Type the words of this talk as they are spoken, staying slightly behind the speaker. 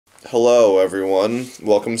Hello everyone,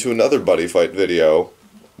 welcome to another Buddyfight video,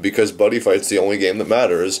 because Buddyfight's the only game that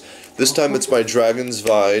matters. This time it's my Dragon's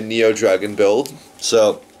Vi Neo Dragon build,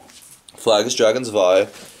 so flag is Dragon's Vi,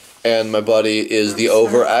 and my buddy is the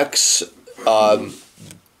Over X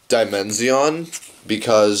Dimension,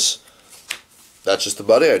 because that's just the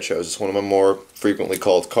buddy I chose. It's one of my more frequently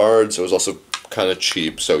called cards. It was also kind of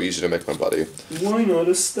cheap, so easy to make my buddy. Why not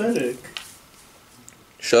aesthetic?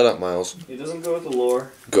 Shut up, Miles. He doesn't go with the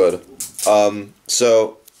lore. Good.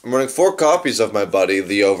 So, I'm running 4 copies of my buddy,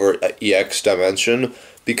 the Over EX Dimension,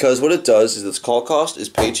 because what it does is its call cost is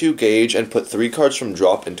pay 2 gauge and put 3 cards from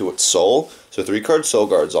drop into its soul. So 3 card soul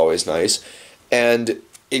guard's always nice. And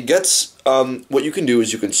it gets, what you can do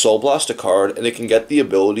is you can soul blast a card, and it can get the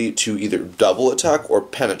ability to either double attack or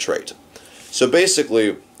penetrate. So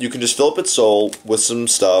basically, you can just fill up its soul with some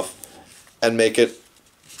stuff, and make it.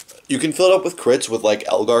 You can fill it up with crits with like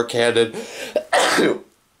Elgar Cannon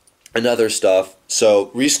and other stuff.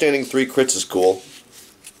 So restaining 3 crits is cool.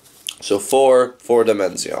 So 4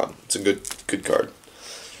 Dimension. It's a good card.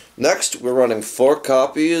 Next, we're running 4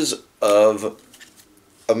 copies of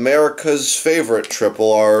America's favorite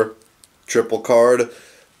triple R triple card,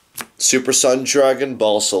 Super Sun Dragon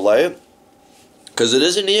Ball Soleil, because it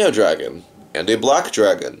is a Neo Dragon and a Black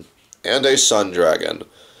Dragon and a Sun Dragon.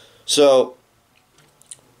 So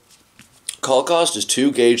call cost is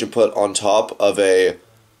 2 gauge and put on top of a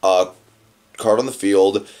card on the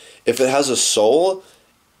field. If it has a soul,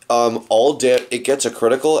 it gets a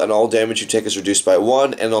critical, and all damage you take is reduced by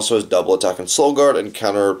 1, and also has double attack and soul guard, and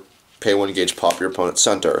counter pay 1 gauge, pop your opponent's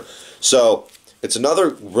center. So it's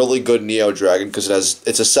another really good Neo Dragon because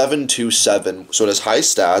it's a 7/2/7, so it has high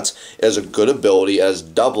stats, it has a good ability, it has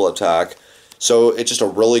double attack. So it's just a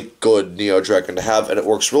really good Neo Dragon to have, and it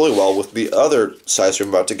works really well with the other size I'm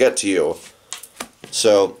about to get to you.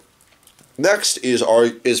 So next is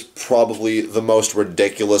probably the most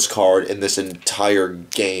ridiculous card in this entire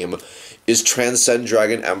game, is Transcend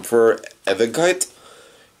Dragon Emperor Evigkite.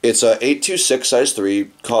 It's a 8/2/6 size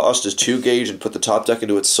 3, cost is 2 gauge and put the top deck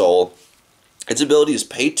into its soul. Its ability is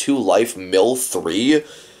pay 2 life, mill 3.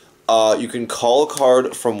 You can call a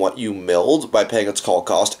card from what you milled by paying its call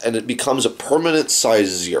cost, and it becomes a permanent size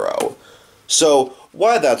 0. So,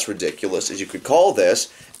 why that's ridiculous is you could call this,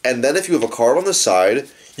 and then if you have a card on the side,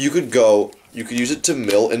 you could use it to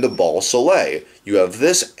mill into Ball Soleil. You have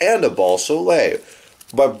this and a Ball Soleil.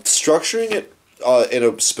 By structuring it in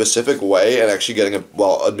a specific way, and actually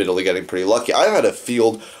admittedly getting pretty lucky, I've had a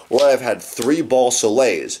field where I've had 3 Ball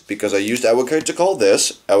Soleils, because I used Evigkite to call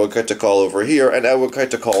this, Evigkite to call over here, and Evigkite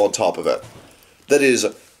to call on top of it. That is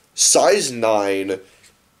size 9,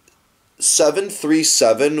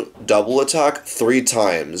 7/3/7 double attack 3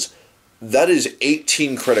 times. That is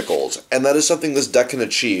 18 criticals, and that is something this deck can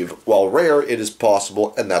achieve. While rare, it is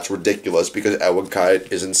possible, and that's ridiculous, because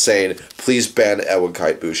Evigkite is insane. Please ban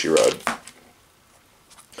Evigkite Bushiroad.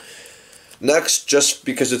 Next, just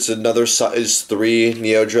because it's another size 3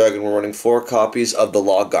 Neo Dragon, we're running 4 copies of the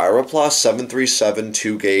La Gyroplast, 7/3/7,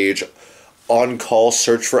 2 gauge, on call,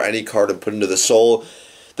 search for any card and put into the soul.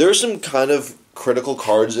 There are some kind of critical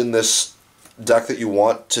cards in this deck that you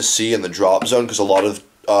want to see in the drop zone, because a lot of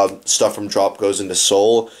stuff from drop goes into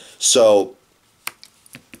soul. So,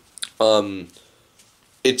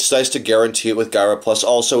 it's nice to guarantee it with Gyroplast.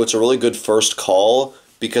 Also, it's a really good first call,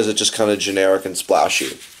 because it's just kind of generic and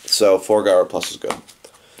splashy. So 4 Gyroplast is good.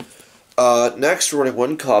 Next, we're running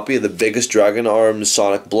 1 copy of the biggest Dragon Arms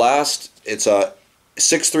Sonic Blast. It's a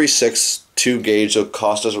 6/3/6 2 gauge, so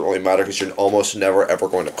cost doesn't really matter because you're almost never ever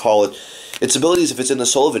going to call it. Its ability is if it's in the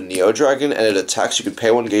soul of a Neo Dragon and it attacks, you can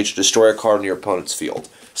pay 1 gauge to destroy a card on your opponent's field.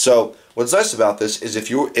 So what's nice about this is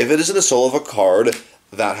if it is in the soul of a card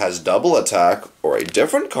that has double attack, or a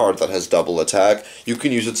different card that has double attack, you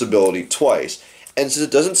can use its ability twice. And since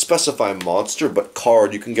it doesn't specify monster but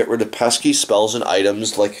card, you can get rid of pesky spells and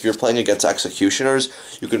items. Like if you're playing against Executioners,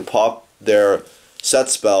 you can pop their set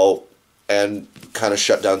spell and kind of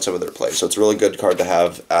shut down some of their plays. So it's a really good card to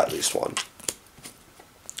have at least 1.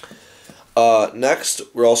 Next,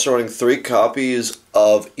 we're also running 3 copies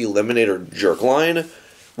of Eliminator Jerkline,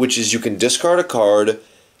 which is you can discard a card,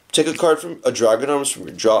 take a card from a Dragon Arms from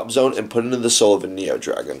your drop zone, and put it into the soul of a Neo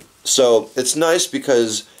Dragon. So it's nice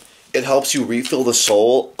because it helps you refill the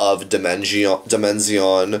soul of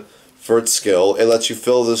Dimension for its skill. It lets you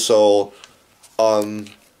fill the soul,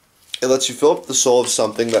 it lets you fill up the soul of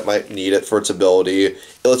something that might need it for its ability. It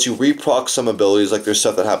lets you reproc some abilities, like there's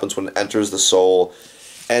stuff that happens when it enters the soul.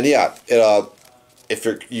 And yeah, if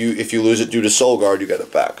you lose it due to soul guard, you get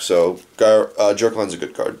it back. So Jerkline's a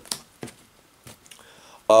good card.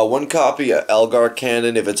 One copy of Elgar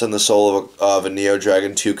Cannon if it's in the soul of a Neo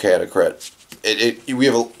Dragon, 2k and a crit. We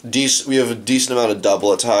have a decent amount of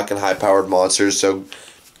double attack and high powered monsters, so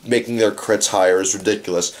making their crits higher is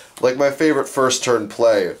ridiculous. Like my favorite first turn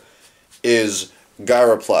play is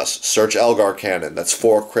Gyra Plus. Search Elgar Cannon. That's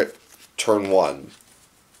 4 crit turn 1.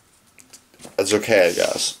 That's okay, I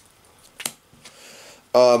guess.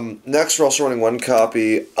 Next, we're also running one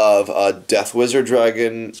copy of Death Wizard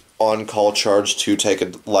Dragon, on-call charge to take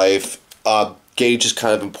a life. Gauge is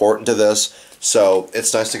kind of important to this, so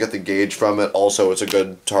it's nice to get the gauge from it. Also, it's a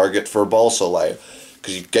good target for Ball Soleil,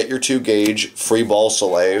 because you get your 2 gauge, free Ball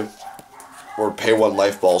Soleil, or pay 1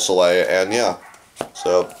 life Ball Soleil, and yeah,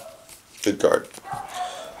 so, good card.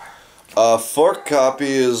 4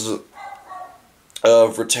 copies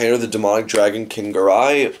of Retainer the Demonic Dragon King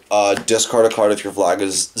Garai. Discard a card if your flag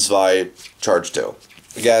is Zwei, charge 2.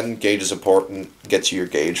 Again, gauge is important, gets you your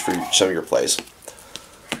gauge for some of your plays.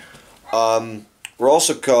 We're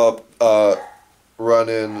also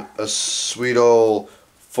running a sweet old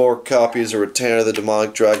 4 copies of Retainer the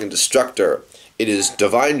Demonic Dragon Destructor. It is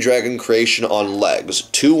Divine Dragon Creation on legs.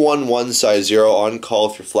 2/1/1 size 0 on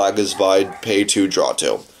call if your flag is Zwei, pay 2, draw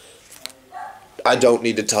 2. I don't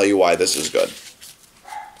need to tell you why this is good.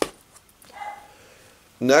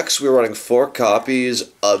 Next, we're running 4 copies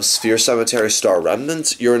of Sphere Cemetery Star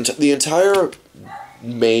Remnants. The entire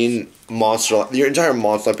main monster, your entire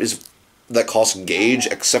monster is that costs gauge,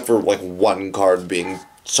 except for like 1 card being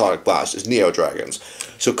Sonic Blast, is Neo Dragons.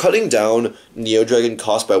 So cutting down Neo Dragon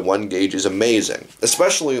cost by 1 gauge is amazing,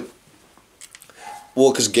 especially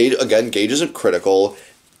because gauge isn't critical,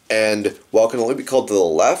 and while it can only be called to the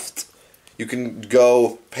left, you can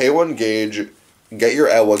go pay 1 gauge. Get your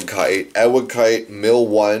Edward Kite, mill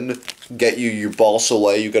 1, get you your Ball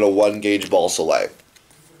Soleil, you get a 1 gauge Ball Soleil.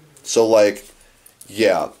 So, like,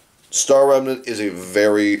 yeah, Star Remnant is a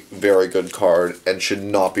very, very good card and should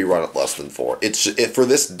not be run at less than 4. For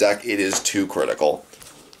this deck, it is too critical.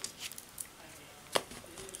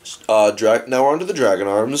 Now we're on to the Dragon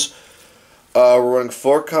Arms. We're running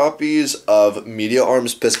 4 copies of Media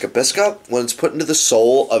Arms Pisca Pisca. When it's put into the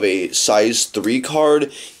soul of a size 3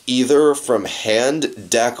 card, either from hand,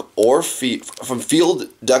 deck, or from field,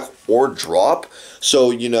 deck, or drop.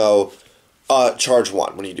 So, you know, charge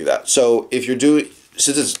 1 when you do that. So if you're doing,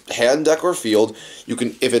 since it's hand, deck, or field, you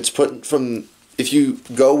can, if you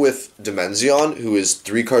go with Dimension, who is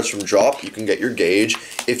 3 cards from drop, you can get your gauge.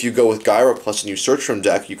 If you go with Gyra Plus and you search from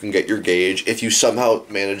deck, you can get your gauge. If you somehow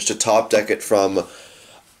manage to top deck it from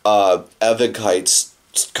Evikite's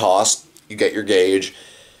cost, you get your gauge.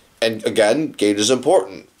 And again, gauge is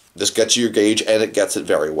important. This gets you your gauge, and it gets it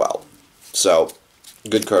very well. So,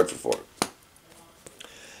 good card for 4.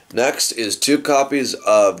 Next is 2 copies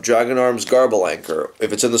of Dragon Arms Garble Anchor.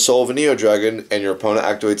 If it's in the soul of a Neo Dragon and your opponent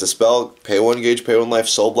activates a spell, pay 1 gauge, pay 1 life,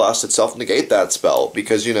 Soul Blast itself, negate that spell.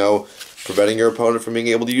 Because, you know, preventing your opponent from being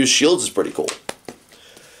able to use shields is pretty cool.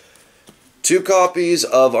 2 copies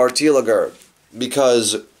of Artilager.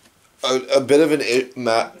 Because a bit of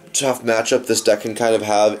tough matchup this deck can kind of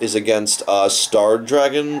have is against Star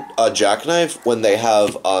Dragon Jackknife when they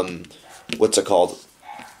have, what's it called?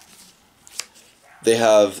 They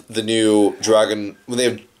have the new Dragon, when they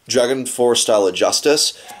have Dragon 4 style of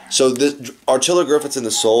Justice. So the Artilager, if it's in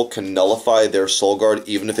the soul, can nullify their soul guard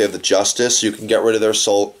even if they have the Justice. So you can get rid of their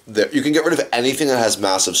soul. You can get rid of anything that has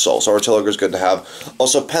massive soul. So Artilager is good to have.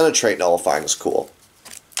 Also, Penetrate nullifying is cool.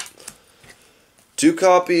 2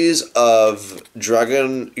 copies of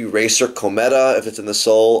Dragon Eraser Cometa. If it's in the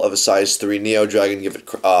soul of a size 3 Neo Dragon, give it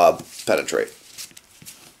Penetrate.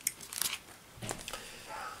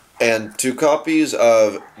 And 2 copies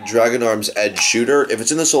of Dragon Arms Edge Shooter. If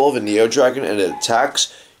it's in the soul of a Neo Dragon and it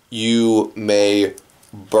attacks, you may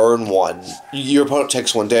burn 1. Your opponent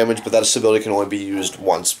takes 1 damage, but that ability can only be used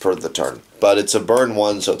once per the turn. But it's a burn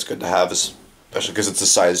 1, so it's good to have, especially because it's a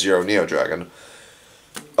size 0 Neo Dragon.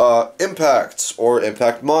 Impacts, or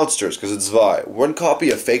Impact Monsters, because it's Zwei. 1 copy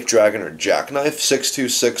of Fake Dragon or Jackknife,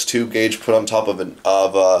 6/2/6/2 gauge put on top of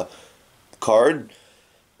a card.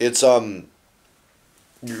 It's, you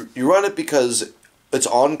run it because it's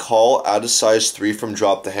on call, add a size 3 from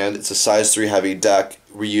drop to hand. It's a size 3 heavy deck.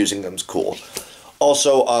 Reusing them's cool.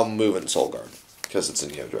 Also, move and Soul Guard, because it's a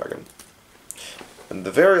Neo Dragon. And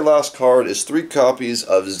the very last card is 3 copies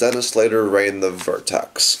of Zenislator Rain the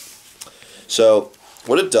Vertex. So,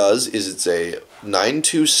 what it does is it's a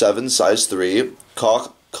 9/2/7 size 3.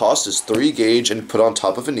 Cost is 3 gauge and put on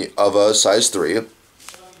top of a size 3.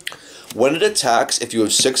 When it attacks, if you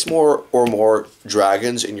have 6 more or more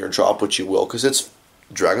dragons in your drop, which you will, because it's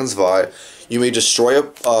Dragon's Zwei, you may destroy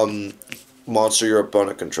a monster your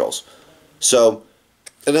opponent controls. So,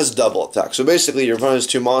 it has double attack. So basically, your opponent has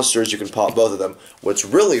two monsters, you can pop both of them. What's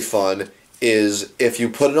really fun is if you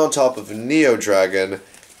put it on top of a Neo Dragon,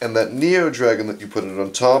 and that Neo Dragon that you put it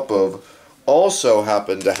on top of also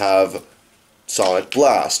happened to have Sonic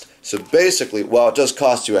Blast. So basically, while it does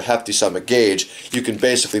cost you a hefty sum of gauge, you can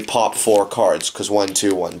basically pop 4 cards, because 1,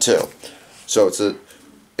 2, 1, 2. So it's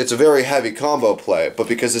a very heavy combo play, but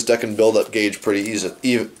because this deck can build up gauge pretty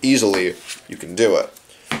easily, you can do it.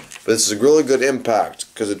 But this is a really good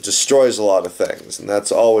impact, because it destroys a lot of things, and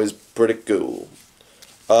that's always pretty cool.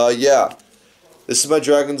 Yeah. This is my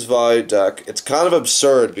Neo Zwei deck. It's kind of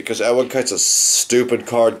absurd, because Kite's a stupid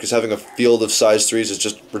card, because having a field of size 3s is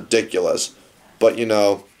just ridiculous. But, you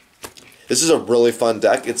know, this is a really fun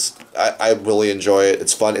deck. I really enjoy it.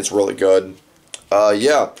 It's fun. It's really good.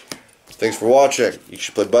 Yeah. Thanks for watching. You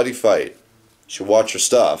should play Buddyfight. You should watch your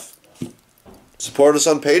stuff. Support us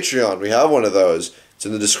on Patreon. We have one of those. It's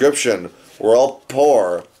in the description. We're all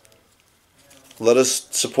poor. Let us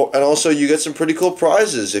support, and also you get some pretty cool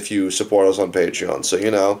prizes if you support us on Patreon. So, you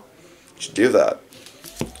know, you should do that.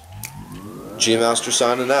 G Master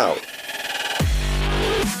signing out.